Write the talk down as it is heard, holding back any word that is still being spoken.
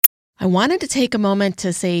I wanted to take a moment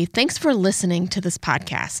to say thanks for listening to this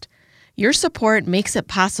podcast. Your support makes it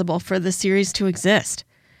possible for the series to exist.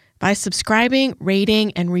 By subscribing,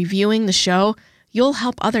 rating, and reviewing the show, you'll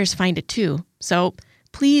help others find it too. So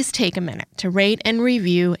please take a minute to rate and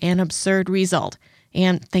review An Absurd Result.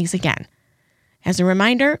 And thanks again. As a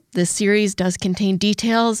reminder, this series does contain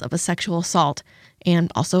details of a sexual assault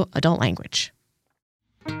and also adult language.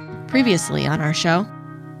 Previously on our show.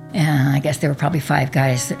 And I guess there were probably 5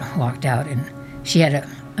 guys that walked out, and she had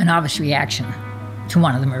an obvious reaction to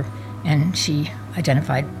one of them, and she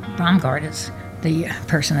identified Bromgard as the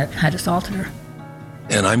person that had assaulted her.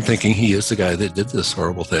 And I'm thinking he is the guy that did this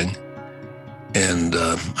horrible thing, and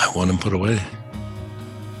I want him put away.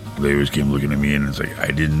 They always came looking at me, and it's like, I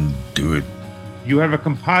didn't do it. You have a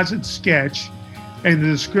composite sketch, and the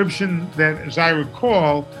description that, as I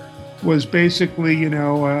recall, was basically,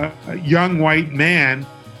 a young white man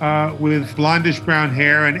with blondish brown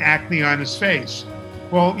hair and acne on his face.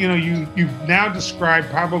 Well, you've now described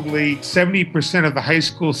probably 70% of the high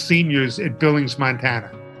school seniors at Billings, Montana.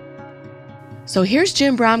 So here's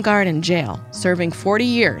Jim Bromgard in jail, serving 40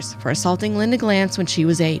 years for assaulting Linda Glantz when she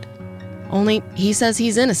was 8. Only he says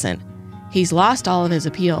he's innocent. He's lost all of his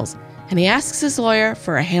appeals, and he asks his lawyer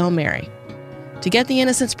for a Hail Mary. To get the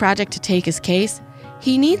Innocence Project to take his case,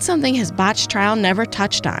 he needs something his botched trial never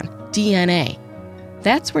touched on, DNA.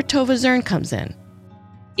 That's where Tova Zern comes in.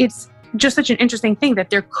 It's just such an interesting thing that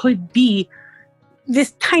there could be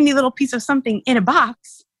this tiny little piece of something in a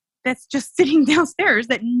box that's just sitting downstairs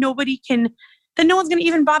that no one's going to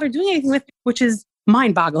even bother doing anything with, which is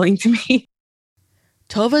mind-boggling to me.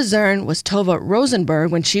 Tova Zern was Tova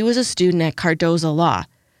Rosenberg when she was a student at Cardozo Law.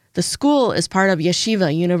 The school is part of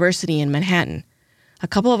Yeshiva University in Manhattan. A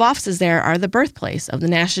couple of offices there are the birthplace of the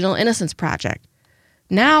National Innocence Project.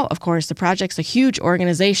 Now, of course, the project's a huge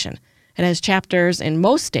organization. It has chapters in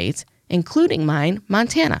most states, including mine,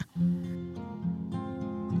 Montana.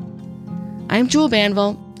 I'm Jewel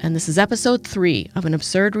Banville, and this is episode 3 of An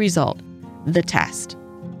Absurd Result, The Test.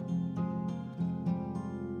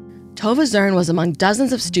 Tova Zern was among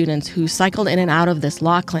dozens of students who cycled in and out of this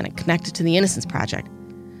law clinic connected to the Innocence Project.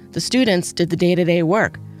 The students did the day-to-day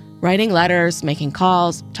work, writing letters, making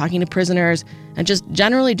calls, talking to prisoners, and just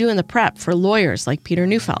generally doing the prep for lawyers like Peter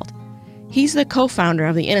Neufeld. He's the co-founder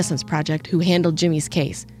of the Innocence Project who handled Jimmy's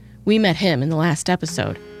case. We met him in the last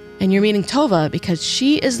episode. And you're meeting Tova because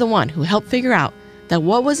she is the one who helped figure out that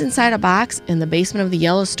what was inside a box in the basement of the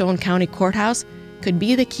Yellowstone County Courthouse could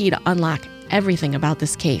be the key to unlock everything about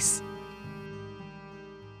this case.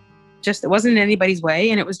 It wasn't in anybody's way,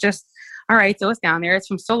 and it was just, all right, so it's down there. It's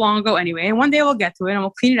from so long ago anyway, and one day we'll get to it and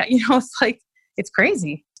we'll clean it up. It's like, it's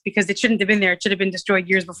crazy because it shouldn't have been there. It should have been destroyed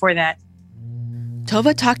years before that.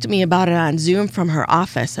 Tova talked to me about it on Zoom from her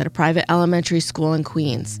office at a private elementary school in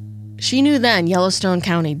Queens. She knew then Yellowstone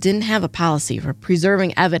County didn't have a policy for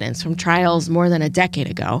preserving evidence from trials more than a decade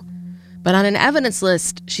ago. But on an evidence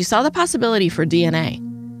list, she saw the possibility for DNA.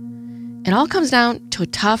 It all comes down to a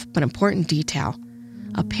tough but important detail.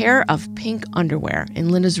 A pair of pink underwear in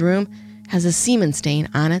Linda's room has a semen stain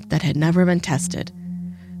on it that had never been tested.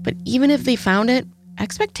 But even if they found it,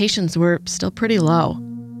 expectations were still pretty low.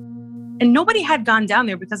 And nobody had gone down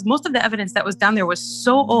there because most of the evidence that was down there was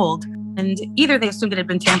so old. And either they assumed it had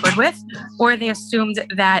been tampered with, or they assumed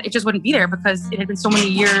that it just wouldn't be there because it had been so many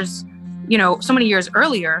years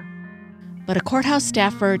earlier. But a courthouse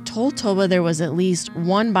staffer told Tova there was at least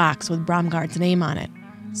one box with Bromgard's name on it.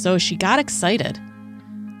 So she got excited.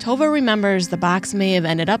 Tova remembers the box may have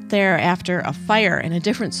ended up there after a fire in a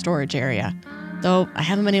different storage area, though I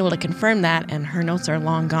haven't been able to confirm that and her notes are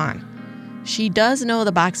long gone. She does know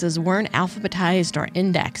the boxes weren't alphabetized or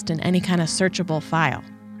indexed in any kind of searchable file.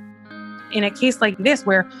 In a case like this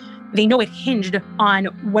where they know it hinged on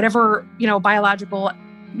whatever, biological,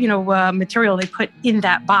 material they put in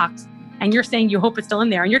that box, and you're saying you hope it's still in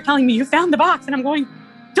there, and you're telling me you found the box, and I'm going,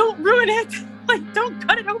 don't ruin it. Don't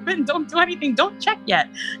cut it open. Don't do anything. Don't check yet.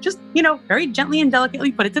 Just, very gently and delicately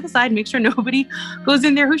put it to the side. Make sure nobody goes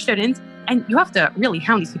in there who shouldn't. And you have to really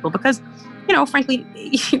hound these people because, frankly,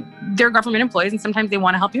 they're government employees and sometimes they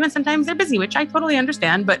want to help you and sometimes they're busy, which I totally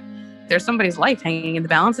understand. But there's somebody's life hanging in the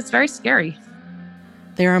balance. It's very scary.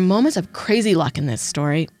 There are moments of crazy luck in this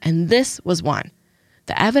story, and this was one.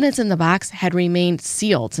 The evidence in the box had remained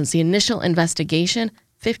sealed since the initial investigation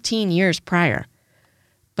 15 years prior.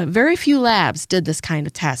 But very few labs did this kind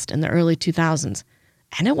of test in the early 2000s,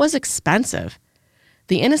 and it was expensive.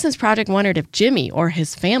 The Innocence Project wondered if Jimmy or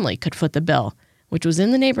his family could foot the bill, which was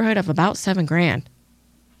in the neighborhood of about $7,000.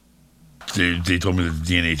 They told me that the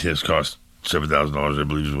DNA test cost $7,000, I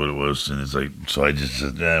believe is what it was, and it's like, so I just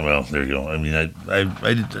said, well, there you go. I mean, I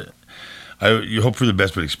did. You hope for the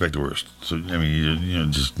best but expect the worst. So, I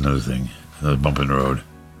mean, just another thing, another bump in the road.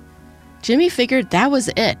 Jimmy figured that was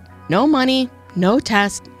it. No money, no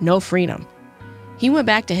test, no freedom. He went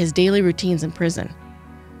back to his daily routines in prison.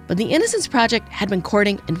 But the Innocence Project had been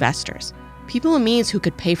courting investors, people of means who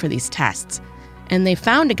could pay for these tests. And they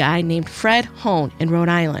found a guy named Fred Hone in Rhode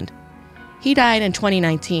Island. He died in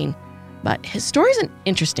 2019, but his story's an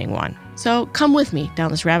interesting one. So come with me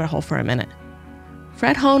down this rabbit hole for a minute.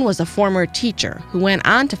 Fred Hone was a former teacher who went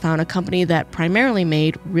on to found a company that primarily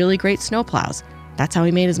made really great snowplows. That's how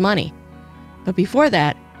he made his money. But before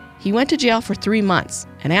that, he went to jail for 3 months,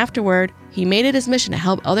 and afterward, he made it his mission to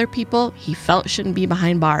help other people he felt shouldn't be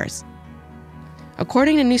behind bars.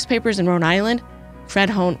 According to newspapers in Rhode Island, Fred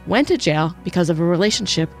Hone went to jail because of a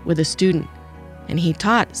relationship with a student, and he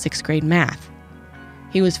taught 6th grade math.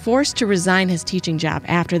 He was forced to resign his teaching job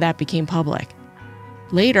after that became public.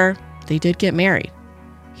 Later, they did get married.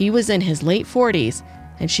 He was in his late 40s,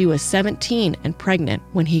 and she was 17 and pregnant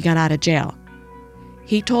when he got out of jail.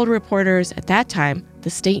 He told reporters at that time the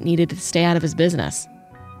state needed to stay out of his business.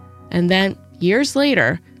 And then, years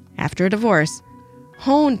later, after a divorce,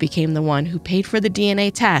 Hone became the one who paid for the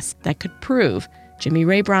DNA test that could prove Jimmy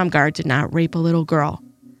Ray Bromgard did not rape a little girl.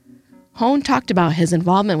 Hone talked about his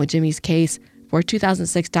involvement with Jimmy's case for a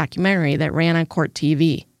 2006 documentary that ran on Court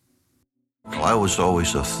TV. I was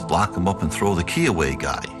always a lock him up and throw the key away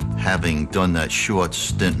guy, having done that short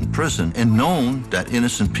stint in prison and known that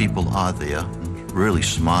innocent people are there, really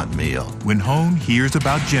smart me up. When Hone hears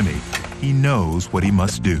about Jimmy, he knows what he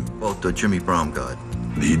must do. About Jimmy Bromgard.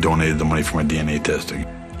 He donated the money for my DNA testing.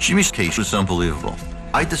 Jimmy's case was unbelievable.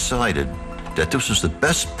 I decided that this was the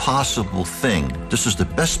best possible thing. This is the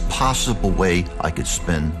best possible way I could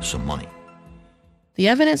spend some money. The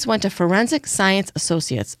evidence went to Forensic Science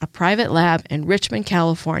Associates, a private lab in Richmond,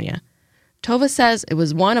 California. Tova says it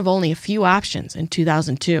was one of only a few options in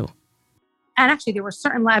 2002. And actually, there were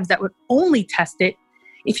certain labs that would only test it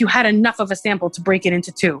if you had enough of a sample to break it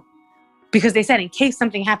into 2. Because they said in case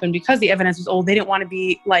something happened, because the evidence was old, they didn't want to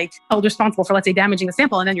be held responsible for, let's say, damaging the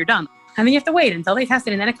sample, and then you're done. And then you have to wait until they test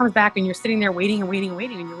it, and then it comes back, and you're sitting there waiting and waiting and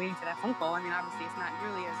waiting, and you're waiting for that phone call. I mean, obviously, it's not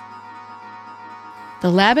nearly as... The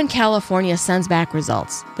lab in California sends back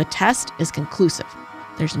results. The test is conclusive.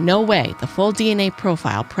 There's no way the full DNA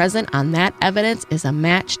profile present on that evidence is a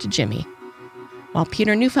match to Jimmy. While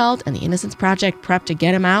Peter Neufeld and the Innocence Project prep to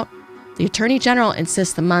get him out, the Attorney General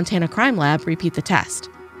insists the Montana Crime Lab repeat the test.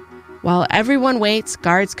 While everyone waits,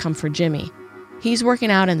 guards come for Jimmy. He's working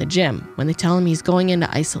out in the gym when they tell him he's going into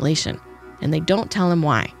isolation, and they don't tell him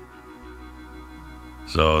why.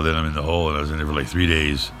 So then I'm in the hole, and I was in there for 3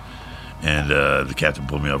 days. And the captain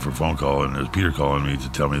pulled me out for a phone call, and it was Peter calling me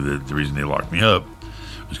to tell me that the reason they locked me up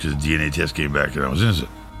was because the DNA test came back and I was innocent.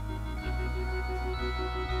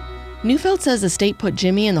 Neufeld says the state put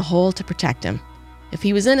Jimmy in the hole to protect him. If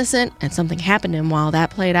he was innocent and something happened to him while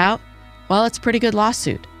that played out, well, it's a pretty good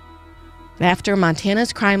lawsuit. But after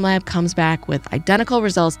Montana's crime lab comes back with identical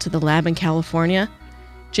results to the lab in California,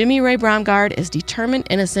 Jimmy Ray Bromgard is determined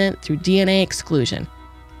innocent through DNA exclusion.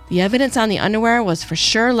 The evidence on the underwear was for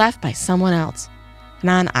sure left by someone else. And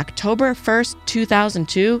on October 1st,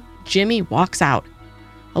 2002, Jimmy walks out.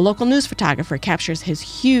 A local news photographer captures his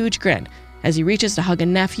huge grin as he reaches to hug a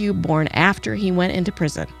nephew born after he went into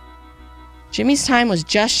prison. Jimmy's time was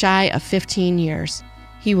just shy of 15 years.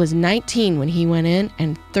 He was 19 when he went in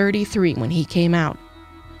and 33 when he came out.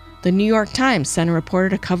 The New York Times sent a reporter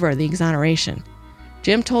to cover the exoneration.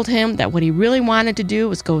 Jim told him that what he really wanted to do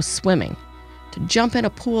was go swimming, to jump in a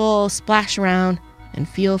pool, splash around, and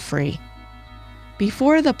feel free.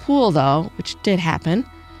 Before the pool, though, which did happen,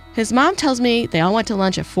 his mom tells me they all went to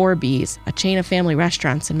lunch at 4B's, a chain of family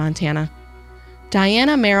restaurants in Montana.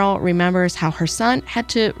 Diana Merrill remembers how her son had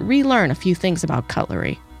to relearn a few things about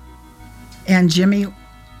cutlery. And Jimmy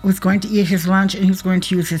was going to eat his lunch, and he was going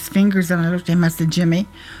to use his fingers, and I looked at him and I said, "Jimmy,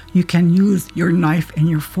 you can use your knife and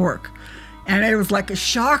your fork." And it was like a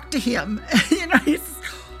shock to him. He says,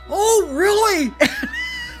 "Oh, really?" I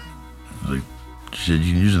was like, she said,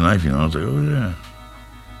 "You can use a knife, I was like, "Oh, yeah."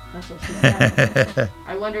 That's what she said.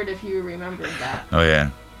 I wondered if you remembered that. Oh, yeah.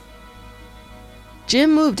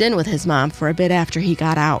 Jim moved in with his mom for a bit after he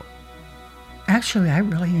got out. Actually, I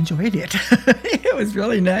really enjoyed it. It was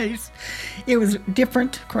really nice. It was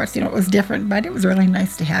different. Of course, it was different, but it was really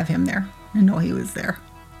nice to have him there and know he was there.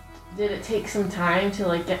 Did it take some time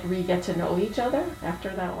to get to know each other after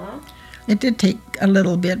that long? It did take a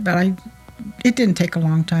little bit, but it didn't take a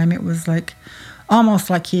long time. It was almost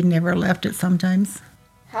like he'd never left it sometimes.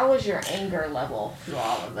 How was your anger level through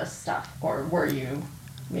all of this stuff? Or were you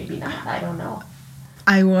maybe not? I don't know.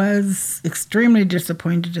 I was extremely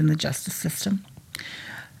disappointed in the justice system.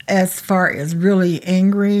 As far as really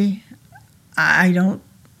angry, I don't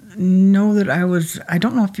know that I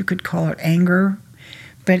don't know if you could call it anger,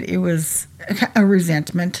 but it was a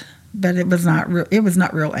resentment, but it was not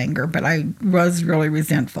real anger, but I was really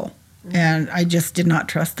resentful. And I just did not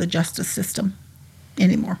trust the justice system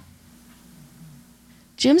anymore.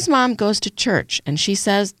 Jim's mom goes to church, and she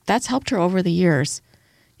says that's helped her over the years.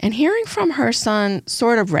 And hearing from her son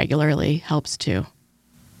sort of regularly helps too.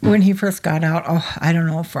 When he first got out, I don't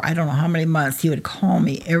know how many months, he would call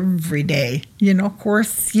me every day. Of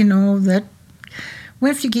course, that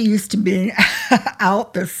once you get used to being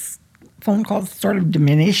out, this phone calls sort of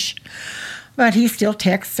diminish. But he still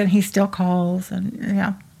texts and he still calls, and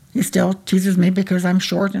yeah, he still teases me because I'm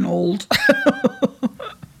short and old.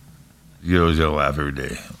 You always gotta laugh every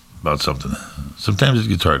day about something. Sometimes it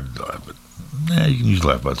gets hard to laugh, but you can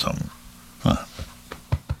usually laugh about something. Huh.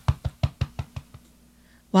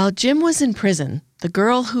 While Jim was in prison, the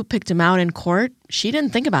girl who picked him out in court, she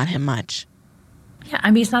didn't think about him much. Yeah,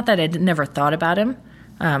 it's not that I never thought about him.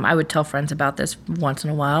 I would tell friends about this once in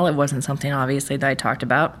a while. It wasn't something, obviously, that I talked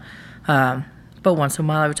about. But once in a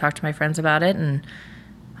while, I would talk to my friends about it, and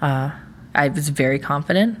I was very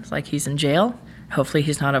confident. Like, he's in jail. Hopefully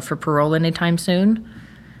he's not up for parole anytime soon.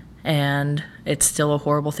 And it's still a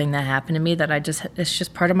horrible thing that happened to me that it's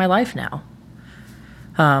just part of my life now.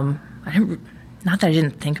 Not that I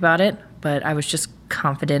didn't think about it, but I was just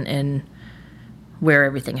confident in where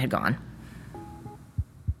everything had gone.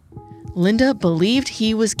 Linda believed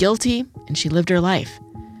he was guilty, and she lived her life.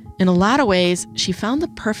 In a lot of ways, she found the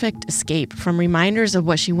perfect escape from reminders of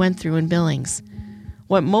what she went through in Billings.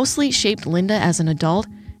 What mostly shaped Linda as an adult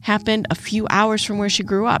happened a few hours from where she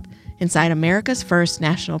grew up, inside America's first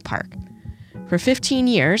national park. For 15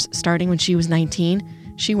 years, starting when she was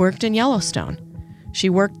 19, she worked in Yellowstone. She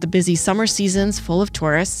worked the busy summer seasons full of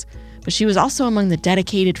tourists, but she was also among the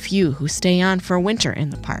dedicated few who stay on for winter in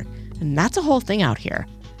the park, and that's a whole thing out here.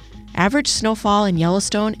 Average snowfall in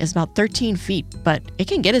Yellowstone is about 13 feet, but it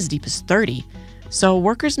can get as deep as 30, so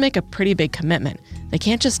workers make a pretty big commitment. They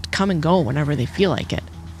can't just come and go whenever they feel like it.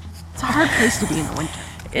 It's a hard place to be in the winter.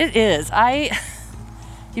 It is.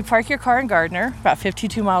 You park your car in Gardner, about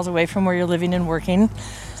 52 miles away from where you're living and working,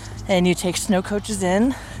 and you take snow coaches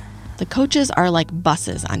in. The coaches are like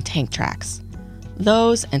buses on tank tracks.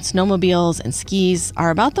 Those and snowmobiles and skis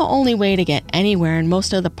are about the only way to get anywhere in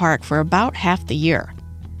most of the park for about half the year.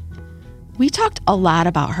 We talked a lot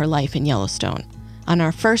about her life in Yellowstone. On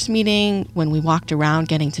our first meeting, when we walked around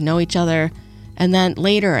getting to know each other, and then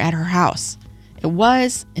later at her house. It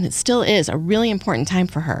was, and it still is, a really important time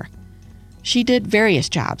for her. She did various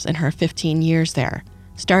jobs in her 15 years there,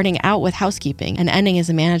 starting out with housekeeping and ending as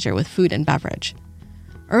a manager with food and beverage.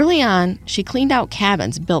 Early on, she cleaned out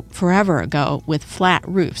cabins built forever ago with flat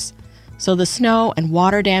roofs, so the snow and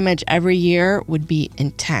water damage every year would be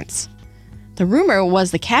intense. The rumor was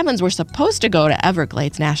the cabins were supposed to go to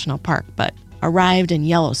Everglades National Park, but arrived in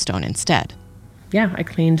Yellowstone instead. Yeah, I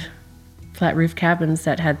cleaned flat roof cabins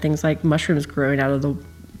that had things like mushrooms growing out of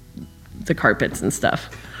the carpets and stuff.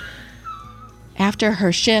 After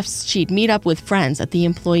her shifts, she'd meet up with friends at the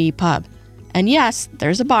employee pub. And yes,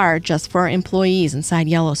 there's a bar just for employees inside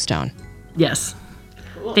Yellowstone. Yes.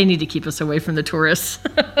 They need to keep us away from the tourists.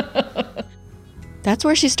 That's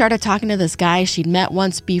where she started talking to this guy she'd met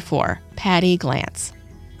once before, Patty Glantz.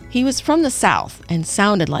 He was from the South and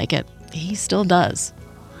sounded like it. He still does.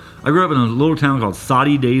 I grew up in a little town called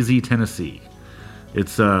Soddy Daisy, Tennessee.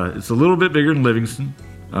 It's a little bit bigger than Livingston.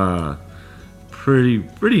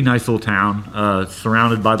 Pretty nice little town,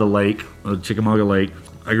 surrounded by the lake, Chickamauga Lake.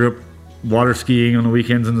 I grew up water skiing on the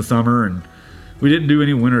weekends in the summer, and we didn't do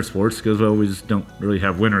any winter sports because, well, we just don't really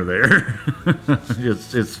have winter there.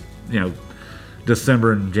 it's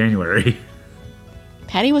December and January.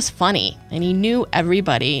 Patty was funny, and he knew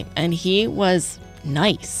everybody, and he was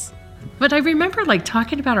nice. But I remember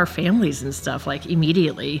talking about our families and stuff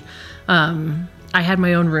immediately. I had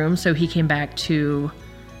my own room, so he came back to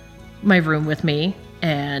my room with me,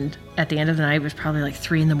 and at the end of the night, it was probably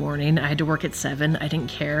 3 a.m. I had to work at 7. I didn't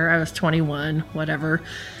care. I was 21, whatever.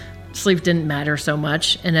 Sleep didn't matter so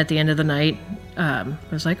much. And at the end of the night, I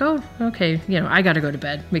was like, oh, okay, I got to go to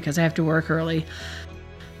bed because I have to work early.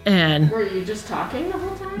 And were you just talking the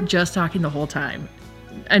whole time? Just talking the whole time.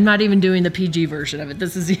 I'm not even doing the PG version of it.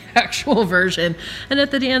 This is the actual version. And at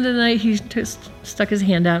the end of the night, he just stuck his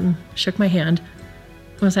hand out and shook my hand.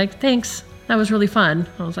 I was like, thanks. That was really fun.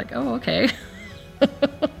 I was like, oh, okay.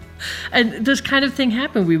 And this kind of thing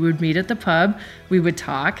happened. We would meet at the pub. We would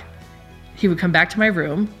talk. He would come back to my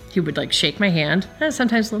room. He would like shake my hand, and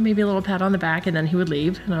sometimes maybe a little pat on the back, and then he would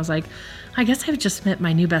leave. And I was like, I guess I've just met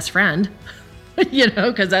my new best friend,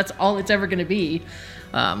 because that's all it's ever going to be.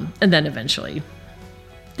 And then eventually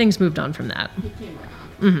things moved on from that. He came around.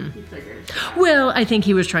 Mm-hmm. He figured it out. Well, I think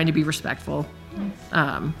he was trying to be respectful.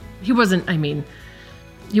 He wasn't going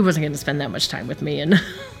to spend that much time with me and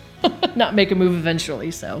not make a move eventually,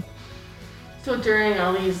 so. So during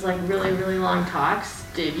all these like really, really long talks,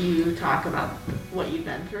 did you talk about what you've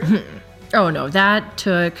been through? Oh no, that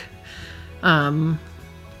took, I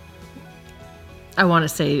want to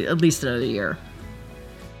say at least another year.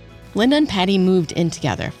 Linda and Patty moved in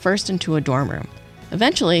together, first into a dorm room.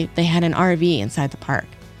 Eventually, they had an RV inside the park.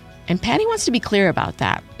 And Patty wants to be clear about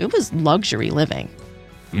that. It was luxury living.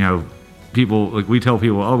 People, like we tell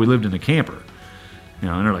people, oh, we lived in a camper.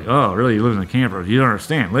 And they're like, oh, really, you live in a camper? You don't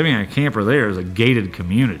understand. Living in a camper there is a gated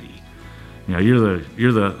community.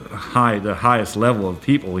 You're the highest level of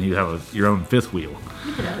people when you have your own fifth wheel.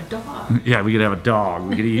 You could have a dog. Yeah, we could have a dog.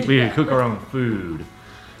 We could eat. We could cook our own food.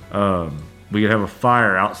 We could have a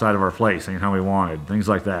fire outside of our place anytime we wanted. Things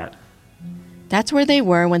like that. That's where they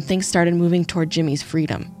were when things started moving toward Jimmy's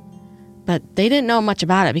freedom. But they didn't know much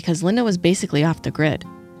about it because Linda was basically off the grid.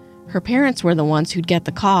 Her parents were the ones who'd get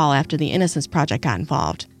the call after the Innocence Project got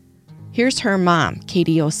involved. Here's her mom,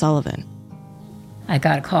 Katie O'Sullivan. I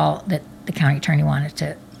got a call that the county attorney wanted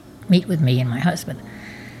to meet with me and my husband.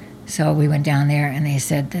 So we went down there, and they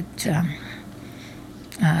said that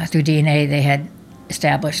through DNA they had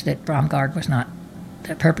established that Bromgard was not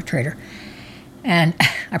the perpetrator. And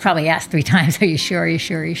I probably asked 3 times, are you sure, are you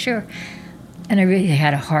sure, are you sure? And I really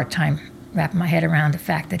had a hard time wrapping my head around the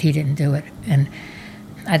fact that he didn't do it. And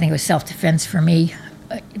I think it was self-defense for me,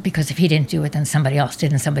 because if he didn't do it, then somebody else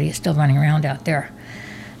did, and somebody is still running around out there.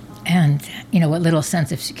 And, what little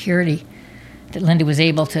sense of security that Linda was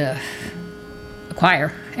able to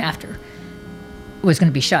acquire after was going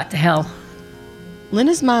to be shot to hell.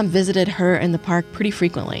 Linda's mom visited her in the park pretty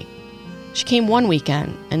frequently. She came one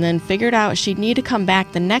weekend and then figured out she'd need to come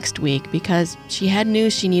back the next week because she had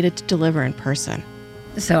news she needed to deliver in person.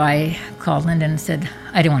 So I called Linda and said,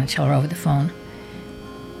 I didn't want to tell her over the phone.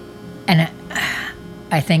 And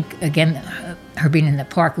I think, again, her being in the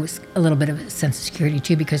park was a little bit of a sense of security,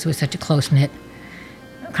 too, because it was such a close-knit,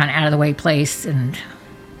 kind of out-of-the-way place. And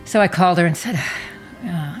so I called her and said,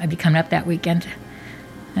 I'd be coming up that weekend.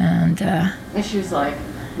 And she was like,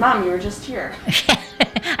 Mom, you were just here.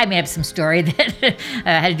 I may have some story that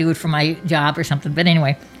I had to do it for my job or something. But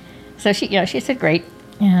anyway, so she said, great.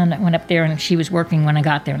 And I went up there, and she was working when I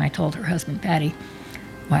got there. And I told her husband, Patty,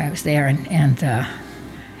 why I was there. And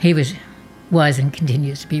he was and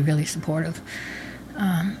continues to be really supportive.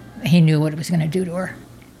 He knew what it was going to do to her.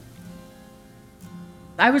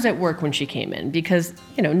 I was at work when she came in because,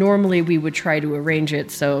 normally we would try to arrange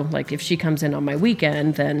it so, like, if she comes in on my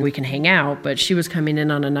weekend, then we can hang out. But she was coming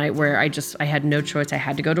in on a night where I had no choice. I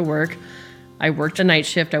had to go to work. I worked a night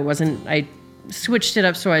shift. I switched it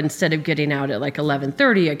up so instead of getting out at like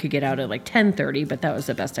 11:30, I could get out at like 10:30, but that was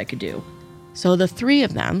the best I could do. So the 3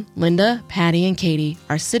 of them, Linda, Patty, and Katie,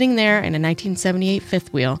 are sitting there in a 1978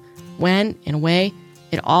 fifth wheel when, in a way,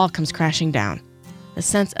 it all comes crashing down. The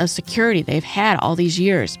sense of security they've had all these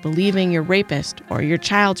years, believing your rapist or your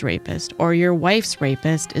child's rapist or your wife's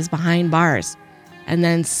rapist is behind bars. And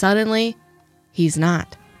then suddenly, he's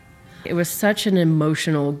not. It was such an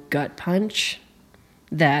emotional gut punch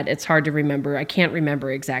that it's hard to remember. I can't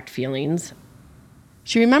remember exact feelings.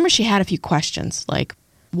 She remembers she had a few questions, like,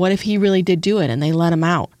 what if he really did do it and they let him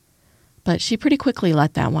out? But she pretty quickly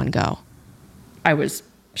let that one go. I was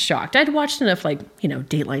shocked. I'd watched enough,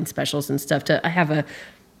 Dateline specials and stuff to have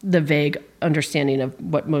the vague understanding of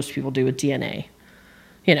what most people do with DNA.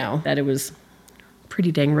 That it was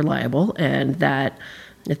pretty dang reliable, and that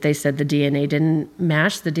if they said the DNA didn't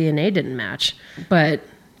match, the DNA didn't match. But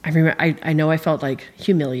I remember, I know I felt like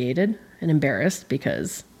humiliated and embarrassed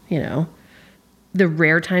because, the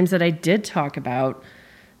rare times that I did talk about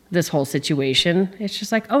this whole situation, it's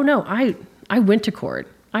just like, oh no, I went to court.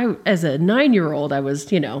 As a 9-year-old, I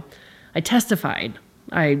was, I testified.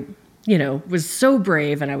 I, was so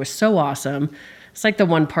brave and I was so awesome. It's like the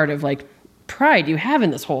one part of pride you have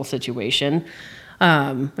in this whole situation.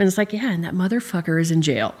 And it's like, yeah, and that motherfucker is in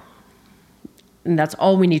jail. And that's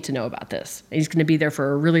all we need to know about this. He's going to be there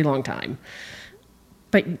for a really long time.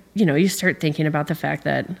 But, you start thinking about the fact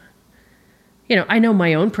that, I know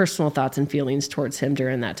my own personal thoughts and feelings towards him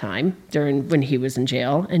during that time, when he was in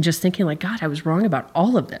jail, and just thinking God, I was wrong about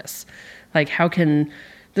all of this. How can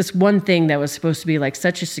this one thing that was supposed to be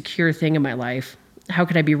such a secure thing in my life, how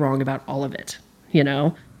could I be wrong about all of it?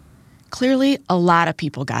 Clearly, a lot of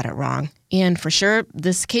people got it wrong. And for sure,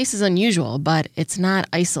 this case is unusual, but it's not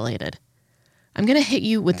isolated. I'm going to hit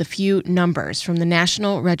you with a few numbers from the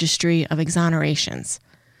National Registry of Exonerations.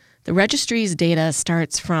 The registry's data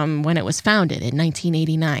starts from when it was founded in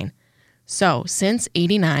 1989. So, since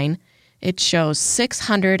 '89, it shows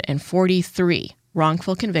 643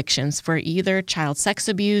 wrongful convictions for either child sex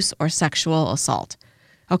abuse or sexual assault.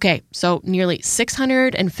 Okay, so nearly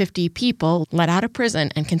 650 people let out of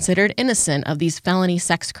prison and considered innocent of these felony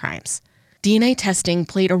sex crimes. DNA testing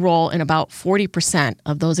played a role in about 40%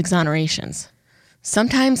 of those exonerations.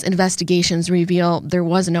 Sometimes investigations reveal there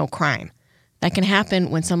was no crime. That can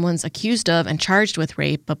happen when someone's accused of and charged with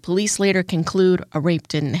rape, but police later conclude a rape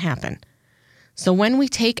didn't happen. So when we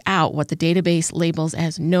take out what the database labels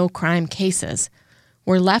as no crime cases,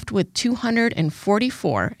 we're left with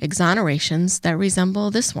 244 exonerations that resemble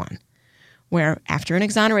this one, where after an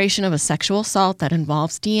exoneration of a sexual assault that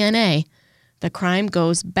involves DNA, the crime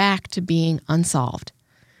goes back to being unsolved.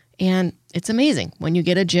 And it's amazing when you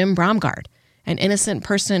get a Jim Bromgard, an innocent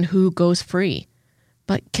person who goes free.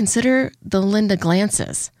 But consider the Linda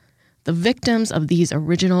Glances, the victims of these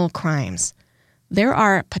original crimes. There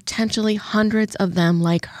are potentially hundreds of them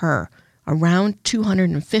like her, around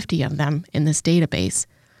 250 of them in this database.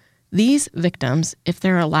 These victims, if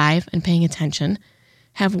they're alive and paying attention,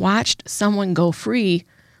 have watched someone go free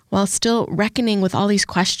while still reckoning with all these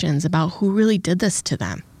questions about who really did this to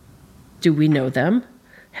them. Do we know them?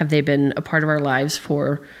 Have they been a part of our lives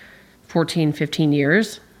for 14, 15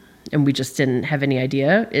 years? And we just didn't have any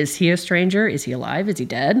idea. Is he a stranger? Is he alive? Is he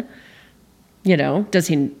dead? You know, does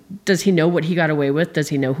he know what he got away with? Does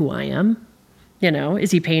he know who I am? You know,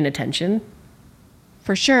 is he paying attention?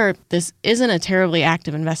 For sure, this isn't a terribly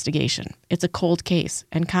active investigation. It's a cold case,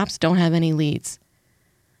 and cops don't have any leads.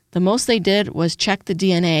 The most they did was check the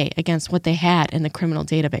DNA against what they had in the criminal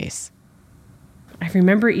database. I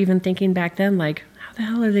remember even thinking back then, like, how the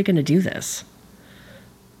hell are they going to do this?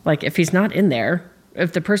 Like, if he's not in there,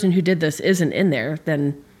 if the person who did this isn't in there,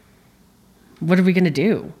 then what are we going to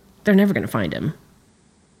do? They're never going to find him.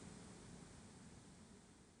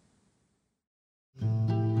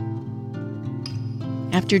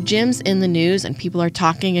 After Jim's in the news and people are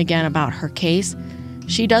talking again about her case,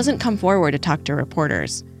 she doesn't come forward to talk to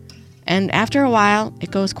reporters. And after a while,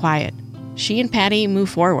 it goes quiet. She and Patty move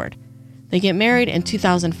forward. They get married in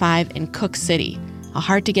 2005 in Cook City, a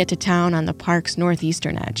hard-to-get-to town on the park's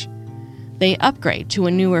northeastern edge. They upgrade to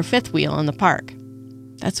a newer fifth wheel in the park.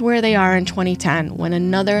 That's where they are in 2010 when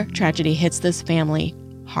another tragedy hits this family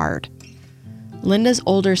hard. Linda's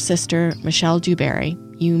older sister, Michelle Dewberry,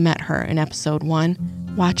 you met her in episode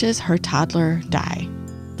 1, watches her toddler die,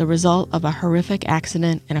 the result of a horrific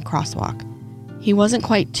accident in a crosswalk. He wasn't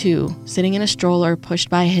quite 2, sitting in a stroller pushed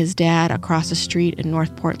by his dad across the street in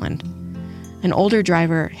North Portland. An older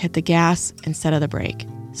driver hit the gas instead of the brake,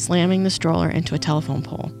 slamming the stroller into a telephone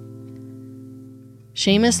pole.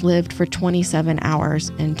 Seamus lived for 27 hours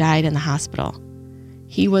and died in the hospital.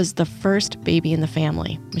 He was the first baby in the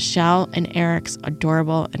family, Michelle and Eric's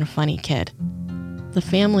adorable and funny kid. The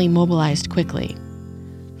family mobilized quickly.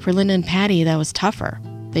 For Linda and Patty, that was tougher.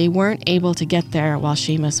 They weren't able to get there while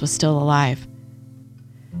Seamus was still alive.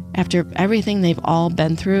 After everything they've all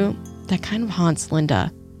been through, that kind of haunts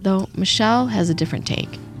Linda, though Michelle has a different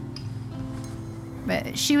take.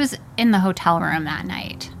 But she was in the hotel room that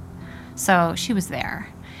night, so she was there.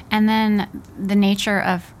 And then the nature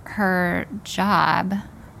of her job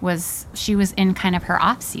was she was in kind of her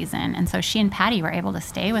off season, and so she and Patty were able to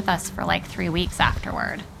stay with us for like 3 weeks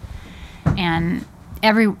afterward. And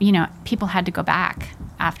people had to go back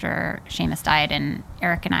after Seamus died, and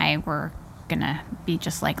Eric and I were gonna be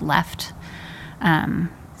just like left.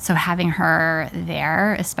 So having her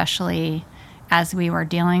there, especially as we were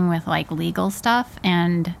dealing with like legal stuff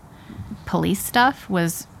and police stuff,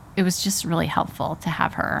 it was just really helpful to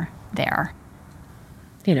have her there.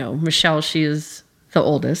 You know, Michelle, she is the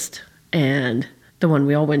oldest and the one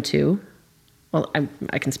we all went to. Well,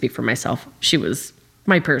 I can speak for myself. She was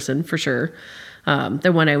my person for sure.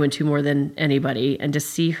 The one I went to more than anybody. And to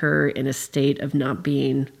see her in a state of not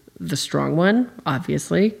being the strong one,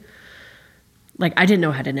 obviously, like I didn't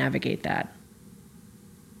know how to navigate that.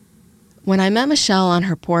 When I met Michelle on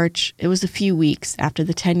her porch, it was a few weeks after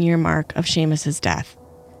the 10-year mark of Seamus's death.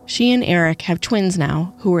 She and Eric have twins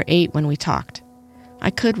now who were 8 when we talked.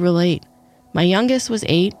 I could relate. My youngest was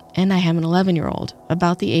 8, and I have an 11-year-old,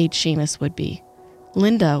 about the age Seamus would be.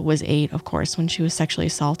 Linda was 8, of course, when she was sexually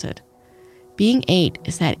assaulted. Being 8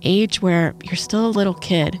 is that age where you're still a little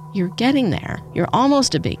kid. You're getting there. You're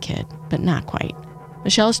almost a big kid, but not quite.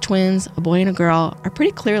 Michelle's twins, a boy and a girl, are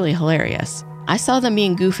pretty clearly hilarious. I saw them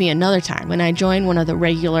being goofy another time when I joined one of the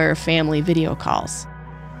regular family video calls.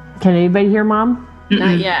 Can anybody hear Mom?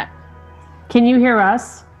 Not yet. Can you hear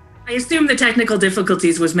us? I assume the technical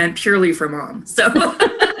difficulties was meant purely for Mom. So,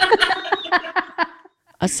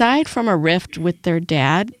 aside from a rift with their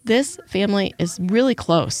dad, this family is really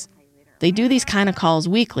close. They do these kind of calls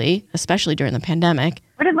weekly, especially during the pandemic.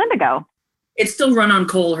 Where did Linda go? It's still run on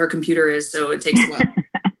coal, her computer is, so it takes a while.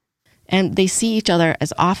 And they see each other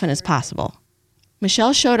as often as possible.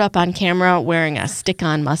 Michelle showed up on camera wearing a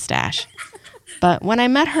stick-on mustache. But when I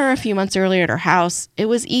met her a few months earlier at her house, it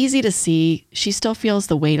was easy to see she still feels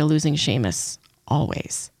the weight of losing Seamus,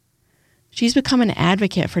 always. She's become an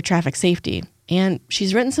advocate for traffic safety, and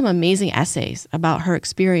she's written some amazing essays about her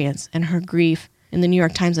experience and her grief in the New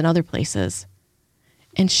York Times and other places.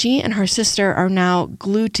 And she and her sister are now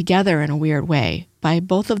glued together in a weird way by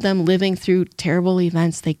both of them living through terrible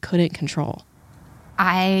events they couldn't control.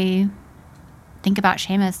 I think about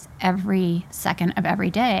Seamus every second of every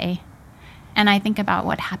day, and I think about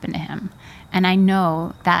what happened to him. And I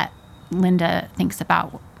know that Linda thinks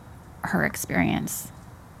about her experience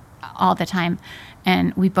all the time,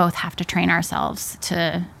 and we both have to train ourselves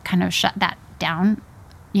to kind of shut that down,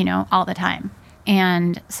 all the time.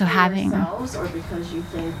 And so having... Yourselves, or because you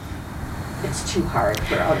think it's too hard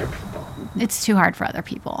for other people? It's too hard for other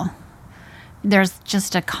people. There's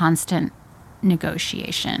just a constant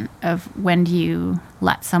negotiation of when do you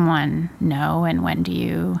let someone know and when do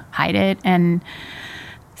you hide it. And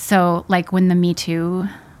so like when the Me Too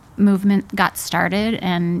movement got started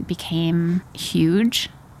and became huge,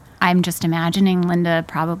 I'm just imagining Linda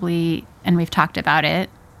probably, and we've talked about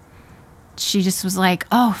it, she just was like,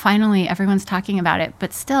 oh, finally everyone's talking about it.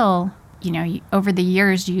 But still, over the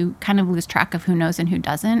years, you kind of lose track of who knows and who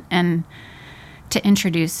doesn't. And to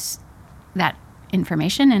introduce that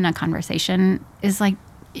information in a conversation is like,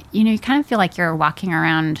 you kind of feel like you're walking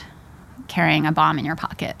around carrying a bomb in your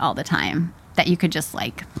pocket all the time that you could just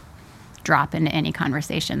like drop into any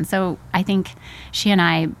conversation. So I think she and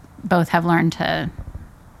I both have learned to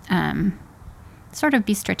sort of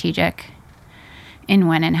be strategic in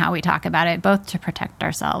when and how we talk about it, both to protect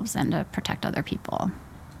ourselves and to protect other people.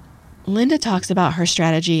 Linda talks about her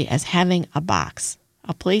strategy as having a box,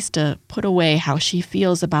 a place to put away how she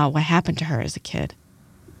feels about what happened to her as a kid.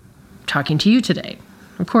 Talking to you today,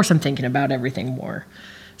 of course I'm thinking about everything more.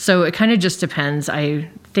 So it kind of just depends. I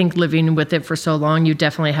think living with it for so long, you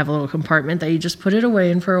definitely have a little compartment that you just put it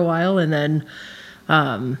away in for a while, and then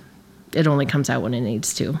it only comes out when it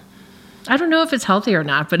needs to. I don't know if it's healthy or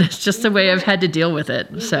not, but it's just the way I've had to deal with it.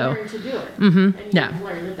 You've so learned to do it. Mm-hmm. And Yeah. you've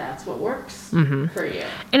learned that that's what works for you.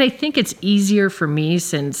 And I think it's easier for me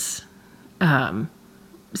since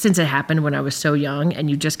it happened when I was so young,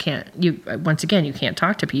 and you just can't, you can't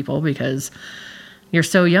talk to people because you're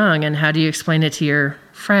so young, and how do you explain it to your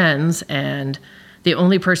friends? And the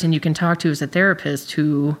only person you can talk to is a therapist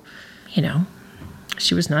who,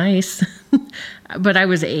 she was nice, but I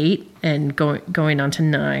was 8 and going on to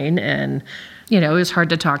 9, and, it was hard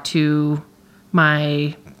to talk to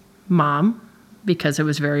my mom because it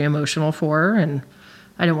was very emotional for her, and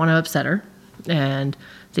I didn't want to upset her. And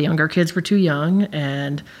the younger kids were too young,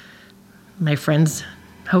 and my friends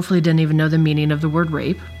hopefully didn't even know the meaning of the word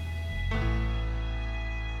rape.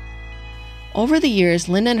 Over the years,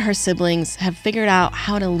 Linda and her siblings have figured out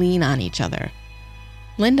how to lean on each other.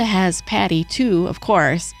 Linda has Patty, too, of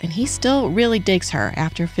course, and he still really digs her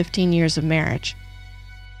after 15 years of marriage.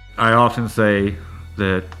 I often say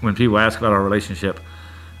that when people ask about our relationship,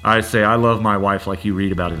 I say I love my wife like you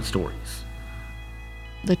read about in stories.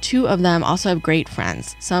 The two of them also have great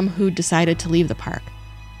friends, some who decided to leave the park.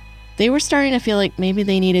 They were starting to feel like maybe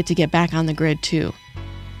they needed to get back on the grid, too.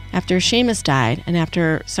 After Seamus died, and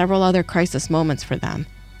after several other crisis moments for them.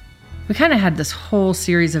 We kind of had this whole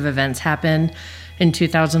series of events happen. In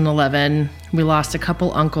 2011, we lost a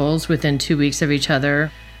couple uncles within 2 weeks of each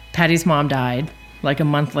other. Patty's mom died like a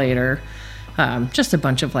month later. Just a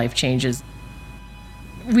bunch of life changes.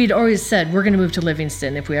 We'd always said we're going to move to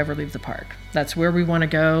Livingston if we ever leave the park. That's where we want to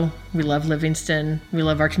go. We love Livingston. We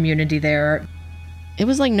love our community there. It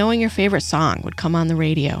was like knowing your favorite song would come on the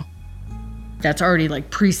radio. That's already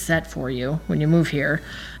like preset for you when you move here.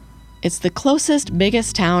 It's the closest,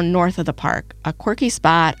 biggest town north of the park, a quirky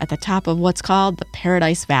spot at the top of what's called the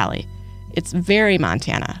Paradise Valley. It's very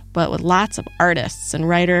Montana, but with lots of artists and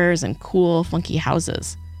writers and cool, funky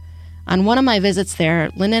houses. On one of my visits there,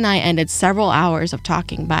 Linda and I ended several hours of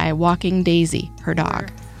talking by walking Daisy, her dog.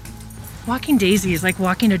 Walking Daisy is like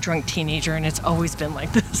walking a drunk teenager, and it's always been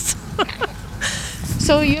like this.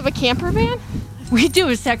 So you have a camper van? We do.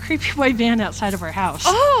 It's that creepy white van outside of our house.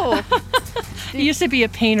 Oh! It used to be a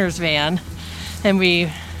painter's van, And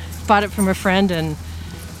we bought it from a friend and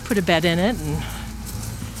put a bed in it and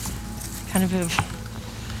kind of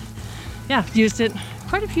used it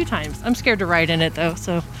quite a few times. I'm scared to ride in it though,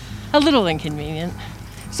 so a little inconvenient.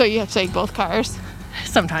 So you have to take both cars?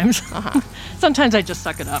 Sometimes. Sometimes I just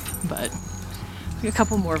suck it up, but a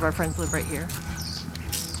couple more of our friends live right here.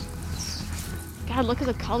 God, look at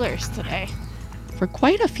the colors today. For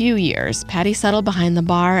quite a few years, Patty settled behind the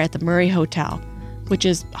bar at the Murray Hotel, which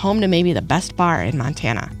is home to maybe the best bar in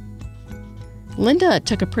Montana. Linda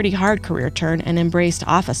took a pretty hard career turn and embraced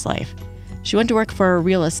office life. She went to work for a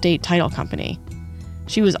real estate title company.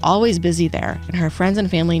 She was always busy there, and her friends and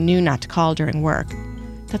family knew not to call during work.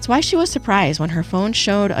 That's why she was surprised when her phone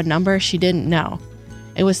showed a number she didn't know.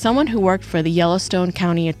 It was someone who worked for the Yellowstone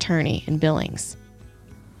County Attorney in Billings.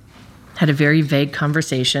 Had a very vague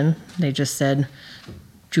conversation. They just said,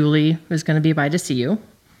 Julie is going to be by to see you.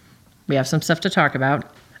 We have some stuff to talk about.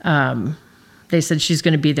 They said she's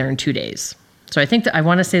going to be there in 2 days. So I think that I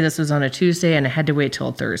want to say this was on a Tuesday, and I had to wait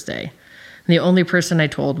till Thursday. And the only person I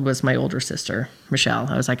told was my older sister, Michelle.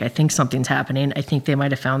 I was like, I think something's happening. I think they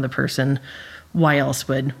might have found the person. Why else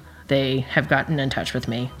would they have gotten in touch with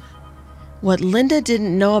me? What Linda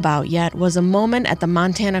didn't know about yet was a moment at the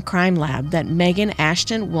Montana Crime Lab that Megan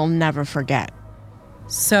Ashton will never forget.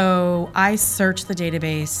 So I search the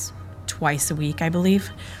database twice a week, I believe.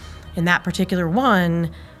 In that particular one,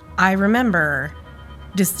 I remember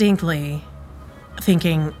distinctly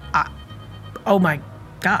thinking, oh my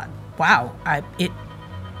God, wow,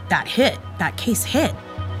 that case hit.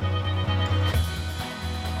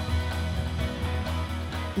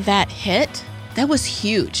 That hit? That was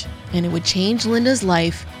huge, and it would change Linda's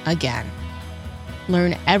life again.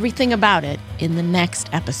 Learn everything about it in the next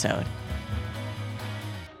episode.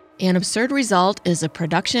 An Absurd Result is a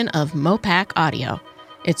production of Mopac Audio.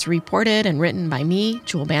 It's reported and written by me,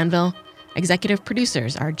 Jewel Banville. Executive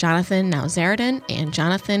producers are Jonathan Nowzaradan and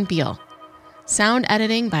Jonathan Beal. Sound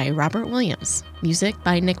editing by Robert Williams. Music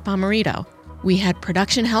by Nick Bomarito. We had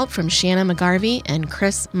production help from Shanna McGarvey and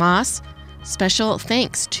Chris Moss. Special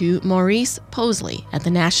thanks to Maurice Posley at the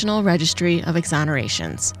National Registry of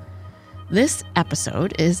Exonerations. This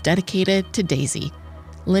episode is dedicated to Daisy,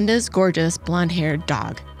 Linda's gorgeous blonde-haired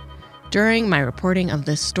dog. During my reporting of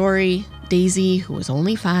this story, Daisy, who was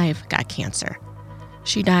only 5, got cancer.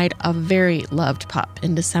 She died a very loved pup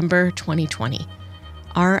in December 2020.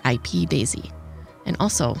 R.I.P. Daisy. And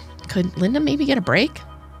also, could Linda maybe get a break?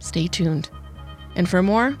 Stay tuned. And for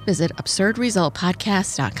more, visit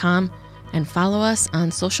absurdresultpodcast.com and follow us on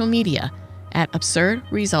social media at Absurd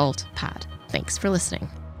Result Pod. Thanks for listening.